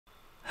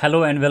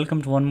Hello and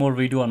welcome to one more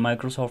video on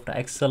Microsoft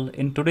Excel.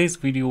 In today's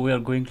video, we are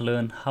going to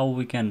learn how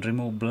we can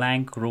remove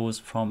blank rows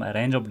from a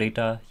range of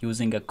data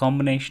using a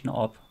combination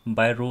of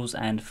BYROW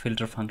and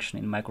filter function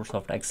in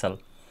Microsoft Excel.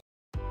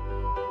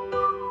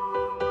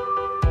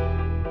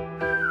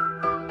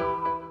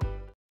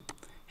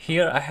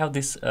 Here I have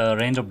this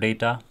range of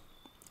data.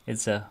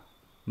 It's a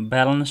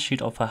balance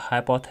sheet of a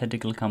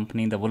hypothetical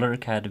company, the Willer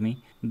Academy.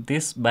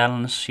 This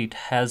balance sheet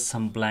has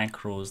some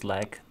blank rows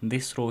like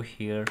this row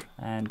here,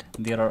 and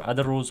there are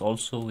other rows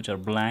also which are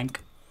blank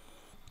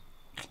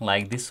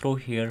like this row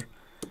here.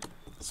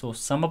 So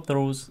some of the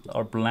rows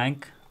are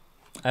blank.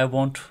 I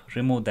want to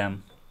remove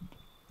them.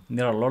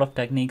 There are a lot of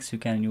techniques you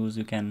can use.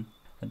 You can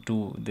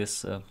do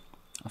this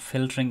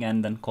filtering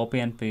and then copy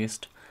and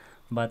paste,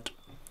 but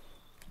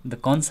the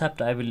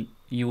concept I will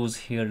use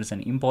here is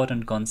an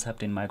important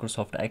concept in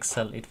Microsoft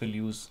Excel. It will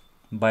use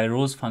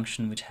BYROW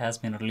function, which has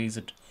been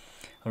released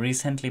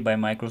recently by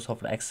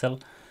Microsoft Excel,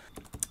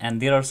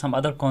 and there are some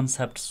other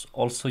concepts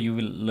also you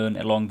will learn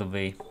along the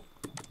way,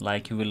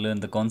 like you will learn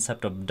the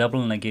concept of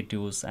double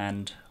negatives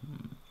and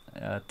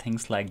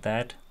things like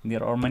that.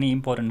 There are many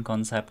important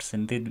concepts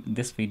in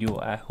this video.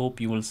 I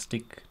hope you will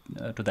stick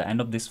to the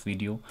end of this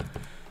video.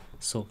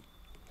 So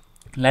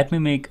let me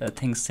make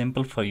things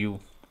simple for you.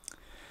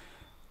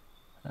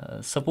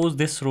 Suppose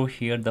this row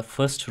here, the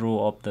first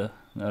row of the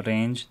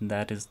range,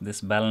 that is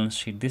this balance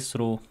sheet, this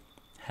row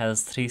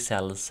has three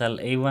cells, cell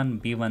A1,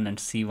 B1 and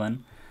C1.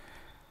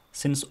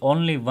 Since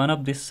only one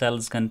of these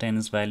cells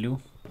contains value,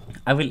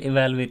 I will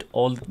evaluate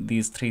all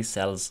these three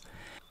cells.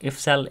 If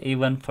cell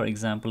A1, for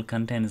example,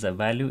 contains a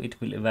value, it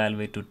will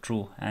evaluate to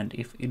true, and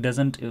if it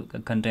doesn't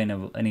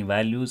contain any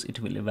values,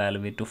 it will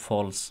evaluate to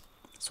false.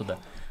 So the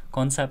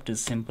concept is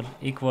simple.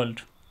 Equal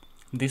to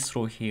this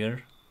row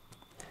here,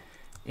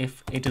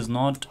 if it is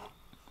not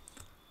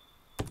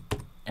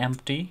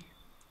empty,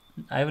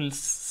 I will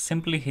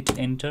simply hit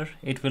enter.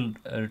 It will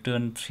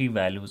return three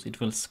values.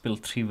 It will spill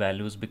three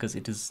values because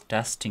it is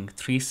testing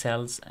three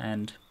cells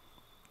and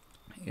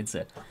it's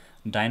a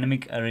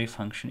dynamic array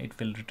function. It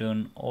will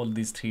return all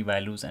these three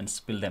values and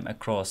spill them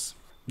across.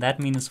 That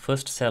means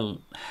first cell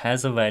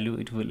has a value,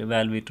 it will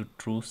evaluate to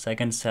true.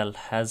 Second cell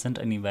hasn't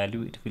any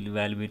value, it will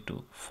evaluate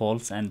to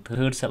false. And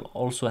third cell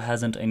also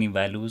hasn't any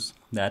values.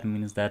 That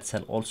means that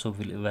cell also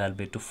will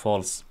evaluate to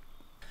false.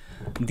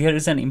 There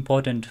is an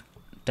important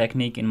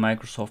technique in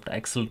Microsoft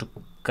Excel to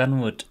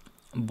convert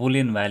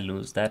Boolean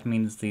values. That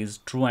means these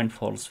true and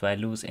false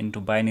values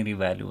into binary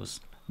values.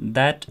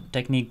 That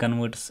technique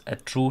converts a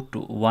true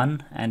to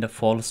 1 and a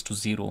false to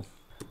 0.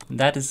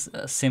 That is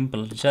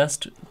simple.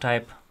 Just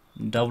type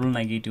double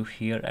negative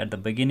here at the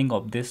beginning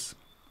of this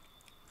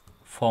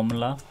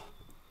formula,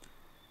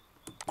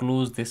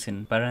 close this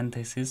in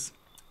parentheses,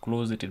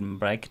 close it in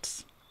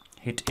brackets,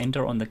 hit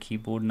enter on the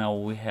keyboard. Now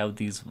we have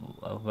these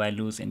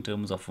values in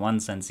terms of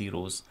ones and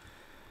zeros.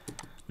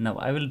 Now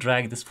I will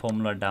drag this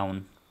formula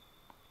down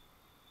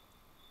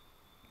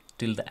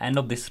till the end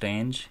of this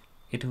range.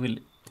 It will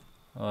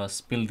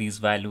spill these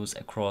values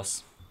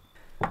across.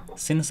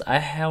 Since I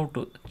have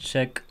to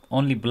check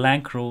only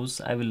blank rows,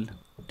 I will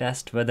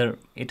test whether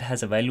it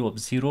has a value of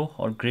 0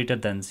 or greater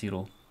than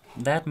 0.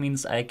 That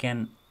means I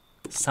can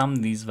sum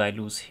these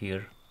values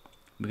here,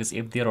 because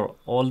if there are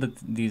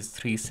these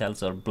three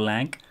cells are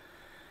blank,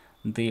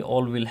 they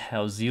all will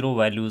have 0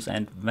 values,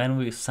 and when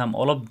we sum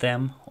all of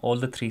them, all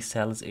the three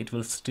cells, it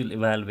will still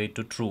evaluate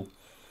to true.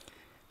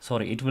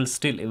 Sorry, it will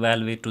still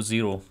evaluate to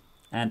 0.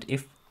 And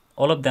if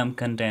all of them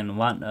contain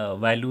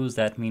values,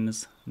 that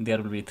means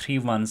there will be 3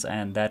 ones,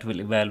 and that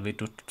will evaluate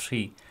to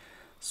 3.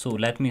 So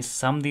let me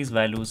sum these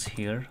values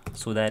here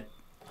so that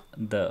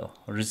the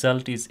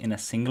result is in a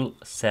single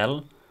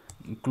cell.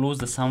 Close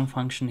the sum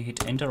function,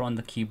 hit enter on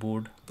the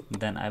keyboard,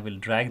 then I will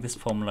drag this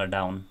formula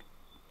down.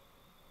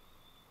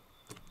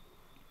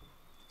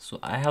 So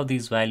I have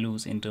these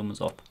values in terms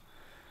of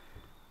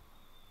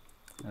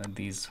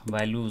these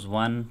values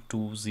 1,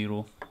 2,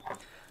 0.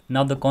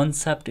 Now the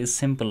concept is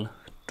simple.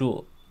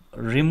 To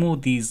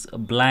remove these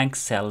blank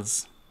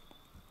cells,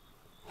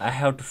 I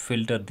have to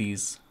filter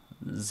these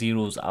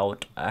zeros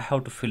out. I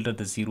have to filter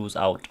the zeros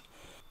out.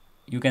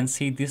 You can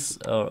see this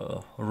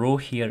row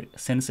here,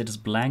 since it is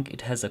blank,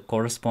 it has a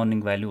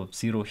corresponding value of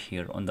 0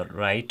 here on the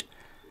right.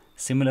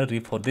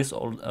 Similarly for this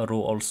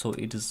row also,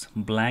 it is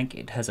blank,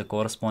 it has a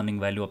corresponding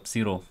value of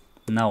 0.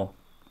 Now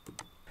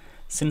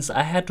since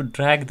I had to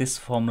drag this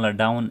formula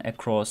down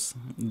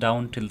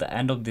till the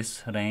end of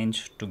this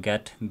range to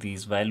get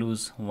these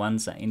values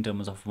ones in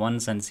terms of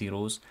ones and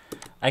zeros,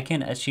 I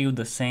can achieve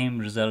the same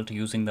result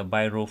using the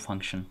BYROW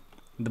function.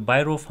 The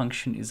BYROW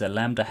function is a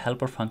lambda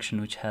helper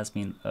function which has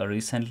been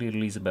recently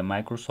released by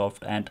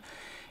Microsoft, and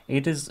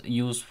it is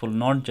useful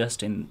not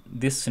just in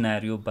this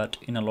scenario but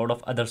in a lot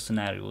of other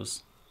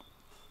scenarios.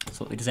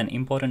 So it is an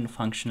important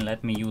function.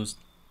 Let me use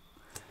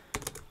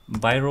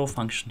BYROW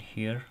function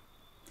here.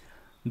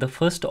 The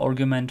first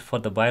argument for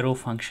the BYROW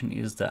function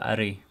is the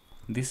array.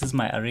 This is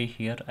my array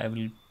here. I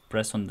will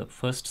press on the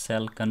first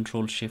cell,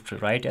 Control Shift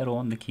right arrow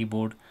on the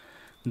keyboard,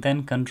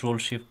 then Control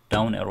Shift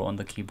down arrow on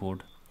the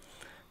keyboard.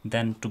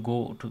 Then to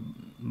go to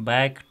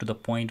back to the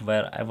point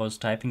where I was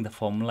typing the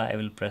formula, I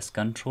will press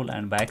Ctrl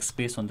and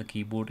backspace on the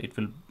keyboard. It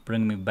will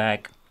bring me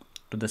back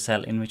to the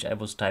cell in which I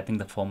was typing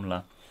the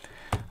formula.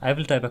 I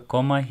will type a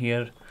comma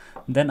here.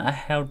 Then I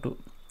have to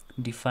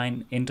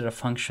enter a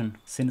function.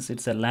 Since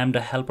it's a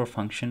lambda helper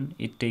function,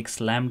 it takes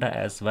lambda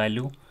as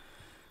value.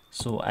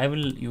 So I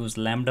will use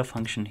lambda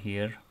function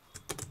here.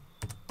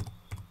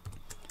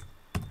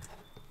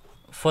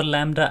 For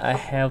lambda, I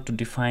have to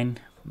define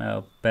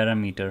a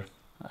parameter.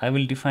 I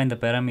will define the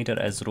parameter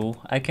as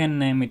row. I can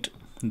name it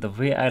the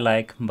way I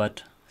like,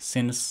 but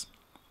since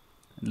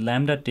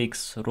lambda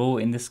takes row,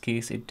 in this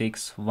case it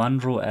takes one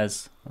row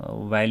as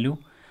value,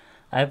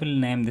 I will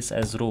name this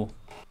as row.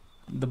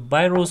 The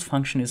BYROW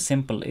function is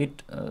simple.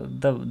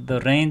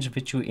 The range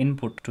which you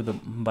input to the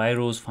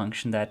BYROW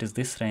function, that is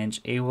this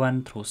range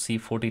A1 through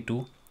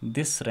C42,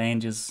 this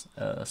range is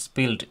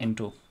split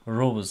into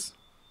rows,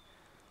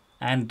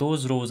 and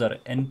those rows are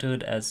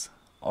entered as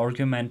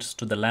arguments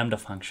to the lambda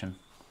function.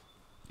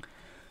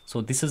 So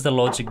this is the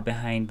logic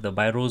behind the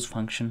BYROW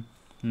function.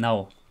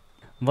 Now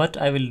what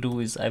I will do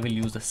is I will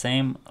use the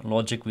same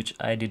logic which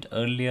I did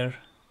earlier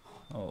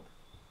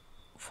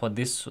for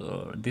this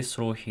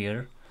row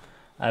here.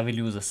 I will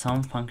use a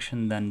sum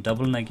function, then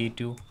double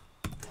negative.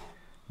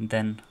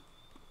 Then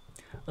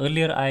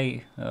earlier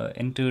I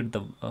entered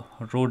the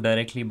row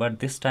directly, but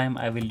this time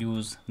I will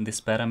use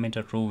this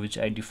parameter row which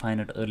I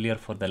defined earlier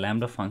for the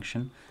lambda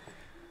function.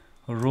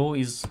 Row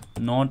is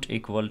not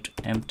equal to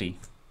empty.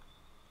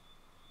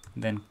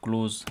 Then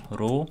close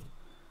row,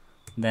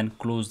 then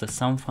close the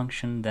sum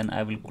function, then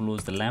I will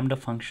close the lambda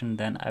function,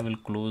 then I will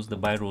close the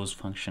BYROW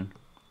function.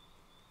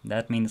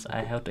 That means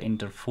I have to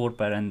enter 4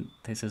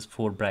 parentheses,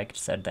 4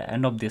 brackets at the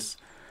end of this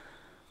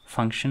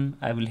function.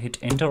 I will hit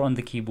enter on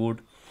the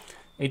keyboard.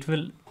 It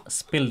will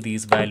spill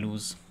these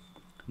values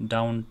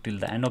down till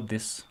the end of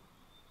this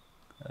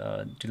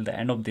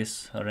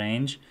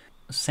range.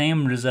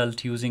 Same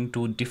result using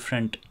two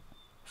different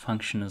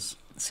functions.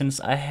 Since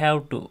I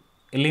have to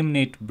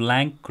eliminate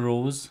blank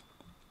rows,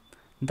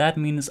 that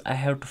means I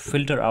have to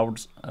filter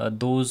out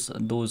those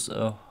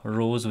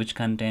rows which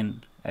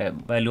contain a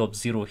value of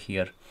 0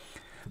 here.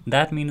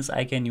 That means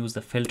I can use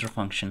the filter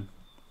function.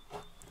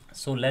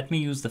 So let me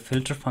use the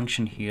filter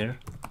function here.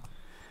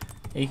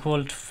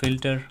 Equal to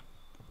filter.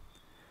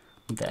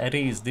 The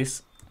array is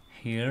this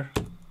here.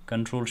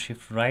 Control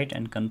shift right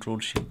and control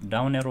shift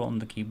down arrow on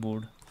the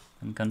keyboard,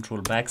 and control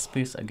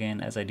backspace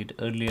again as I did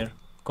earlier,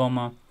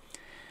 comma.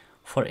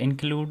 For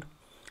include,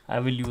 I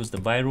will use the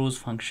BYROW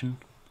function.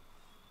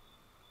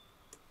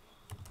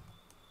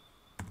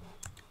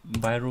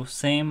 BYROW,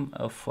 same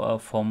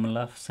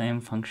formula, same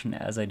function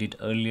as I did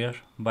earlier.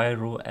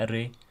 BYROW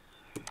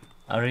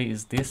array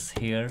is this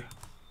here,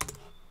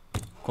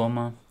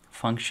 comma,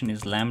 function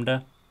is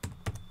lambda,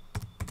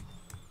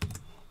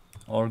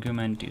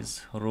 argument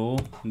is row,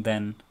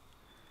 then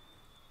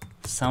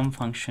sum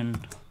function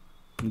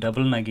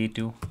double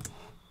negative,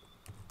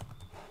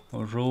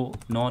 row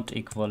not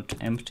equal to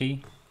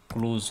empty,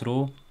 close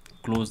row,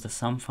 close the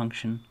sum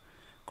function,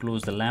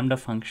 close the lambda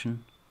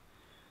function,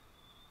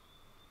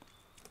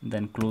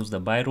 then close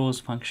the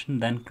BYROW function,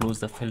 then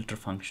close the filter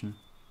function.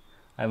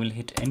 I will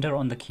hit enter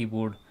on the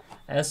keyboard.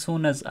 As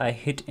soon as I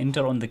hit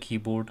enter on the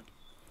keyboard,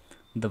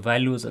 the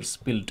values are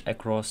spilled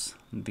across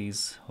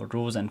these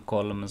rows and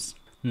columns.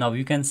 Now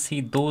you can see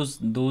those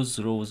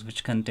rows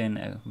which contain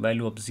a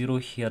value of 0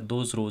 here,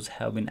 those rows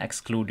have been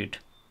excluded.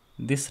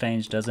 This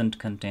range doesn't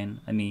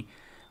contain any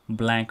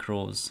blank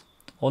rows.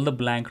 All the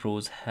blank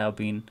rows have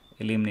been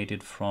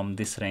eliminated from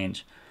this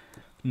range.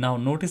 Now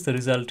notice the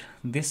result.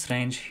 This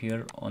range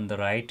here on the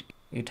right,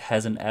 it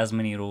hasn't as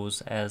many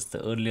rows as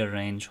the earlier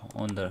range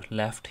on the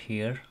left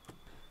here.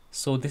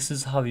 So this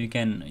is how you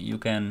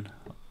can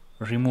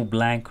remove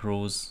blank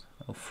rows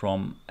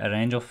from a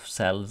range of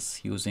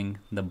cells using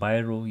the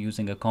BYROW,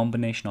 using a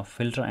combination of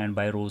filter and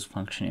BYROW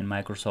function in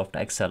Microsoft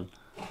Excel.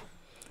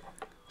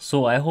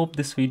 So I hope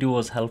this video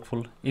was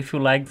helpful. If you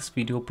like this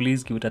video,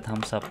 please give it a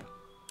thumbs up.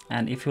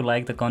 And if you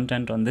like the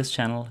content on this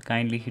channel,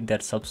 kindly hit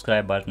that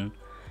subscribe button.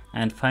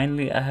 And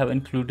finally, I have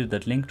included the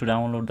link to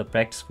download the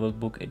practice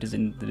workbook. It is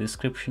in the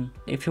description.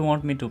 If you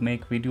want me to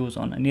make videos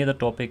on any other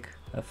topic,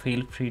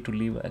 feel free to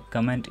leave a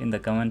comment in the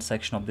comment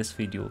section of this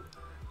video.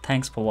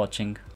 Thanks for watching.